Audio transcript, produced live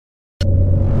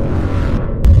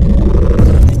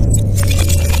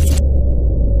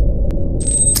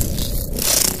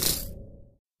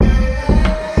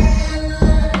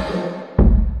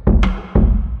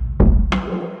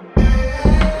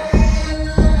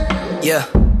Yeah.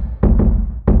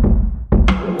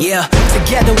 Yeah,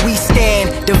 together we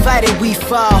stand, divided we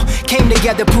fall. Came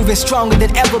together proving stronger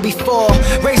than ever before.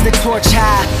 Raise the torch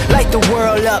high, light the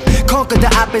world up. Conquer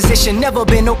the opposition, never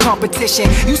been no competition.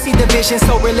 You see the vision,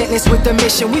 so relentless with the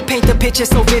mission. We paint the picture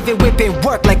so vivid, whipping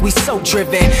work like we so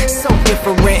driven. So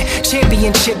different,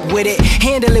 championship with it.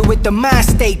 Handle it with the mind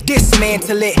state,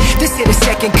 dismantle it. This here the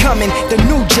second coming, the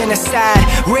new genocide.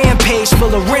 Rampage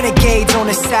full of renegades on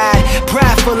the side.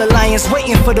 Prideful alliance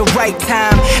waiting for the right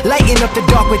time. Lighting up the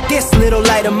dark with this little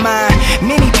light of mine.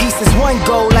 Many pieces, one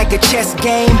goal like a chess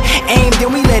game. Aim,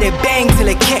 then we let it bang till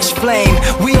it catch flame.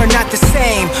 We are not the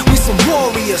same, we some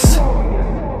warriors.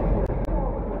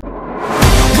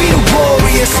 We the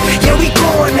warriors, yeah we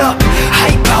going up.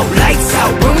 Hype out, lights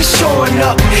out when we showing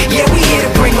up. Yeah we here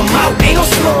to bring them out, ain't no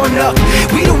slowing up.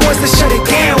 We the ones that shut it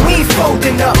down, we ain't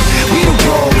folding up. We the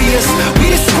warriors,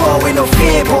 we the squad with no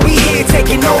fear. But we here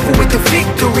taking over with the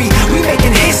victory. We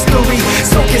making history,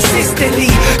 so consistently.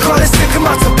 Call us to come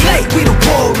out to play, we the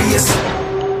warriors.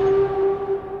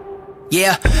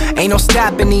 Yeah, ain't no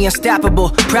stopping the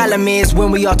unstoppable. Problem is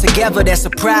when we all together, that's a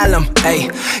problem. Hey,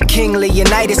 King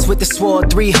Leonidas with the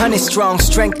sword, 300 strong.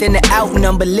 Strength in the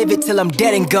outnumber, live it till I'm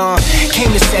dead and gone.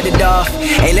 Came to set it off,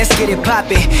 hey let's get it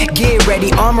poppin'. Get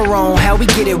ready, armor on, how we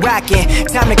get it rockin'.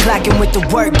 Time to clock in with the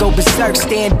work, go berserk.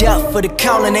 Stand up for the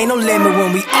callin', ain't no limit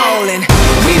when we all in.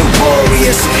 We the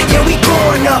warriors,